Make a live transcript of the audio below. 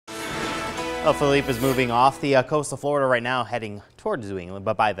Well, Philippe is moving off the coast of Florida right now, heading towards New England,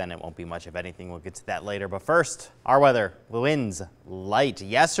 but by then it won't be much of anything. We'll get to that later. But first, our weather. Winds light.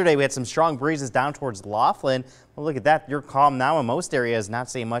 Yesterday, we had some strong breezes down towards Laughlin. Well, look at that. You're calm now in most areas, not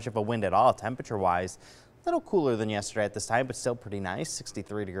seeing much of a wind at all, temperature-wise. A little cooler than yesterday at this time, but still pretty nice.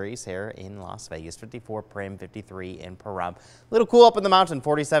 63 degrees here in Las Vegas, 54 Primm, 53 in Pahrump. A little cool up in the mountain,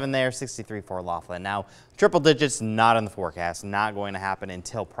 47 there, 63 for Laughlin. Now, triple digits not in the forecast, not going to happen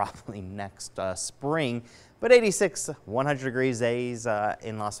until probably next spring. But 86, 100 degrees days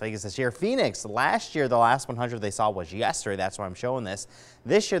in Las Vegas this year. Phoenix, last year, the last 100 they saw was yesterday. That's why I'm showing this.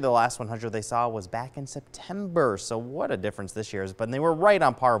 This year, the last 100 they saw was back in September. So what a difference this year is. But they were right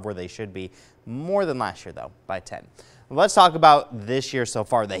on par of where they should be. More than last year, though, by 10. Let's talk about this year so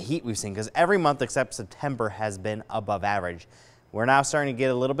far, the heat we've seen, because every month except September has been above average. We're now starting to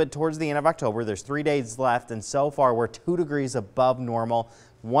get a little bit towards the end of October. There's 3 days left, and so far we're 2 degrees above normal.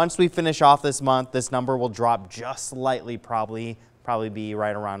 Once we finish off this month, this number will drop just slightly, probably be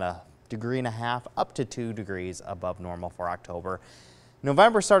right around 1.5 degrees up to 2 degrees above normal for October.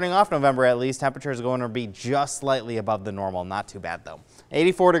 November, starting off November at least, temperatures are going to be just slightly above the normal. Not too bad though.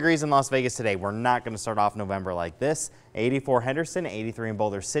 84 degrees in Las Vegas today. We're not going to start off November like this. 84 Henderson, 83 in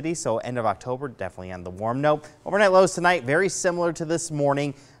Boulder City. So end of October, definitely on the warm note. Overnight lows tonight, very similar to this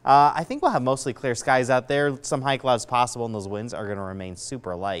morning. I think we'll have mostly clear skies out there. Some high clouds possible, and those winds are going to remain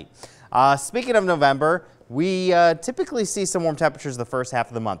super light. Speaking of November, we typically see some warm temperatures the first half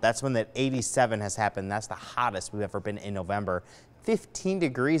of the month. That's when that 87 has happened. That's the hottest we've ever been in November. 15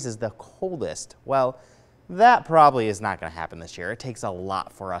 degrees is the coldest. Well, that probably is not going to happen this year. It takes a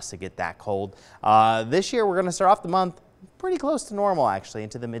lot for us to get that cold. This year, we're going to start off the month pretty close to normal, actually,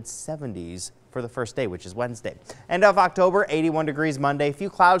 into the mid-70s for the first day, which is Wednesday. End of October, 81 degrees Monday. A few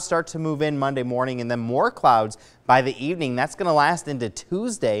clouds start to move in Monday morning, and then more clouds by the evening. That's going to last into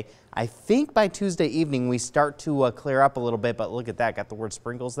Tuesday. I think by Tuesday evening, we start to clear up a little bit, but look at that. Got the word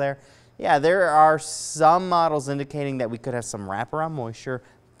sprinkles there. Yeah, there are some models indicating that we could have some wraparound moisture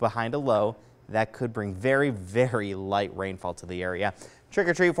behind a low that could bring very, very light rainfall to the area.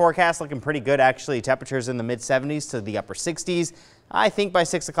 Trick-or-treat forecast looking pretty good, actually. Temperatures in the mid-70s to the upper 60s. I think by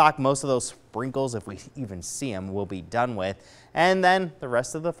 6 o'clock, most of those sprinkles, if we even see them, will be done with. And then the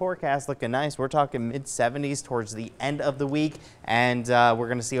rest of the forecast looking nice. We're talking mid-70s towards the end of the week, and we're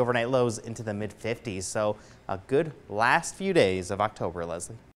going to see overnight lows into the mid-50s. So a good last few days of October, Leslie.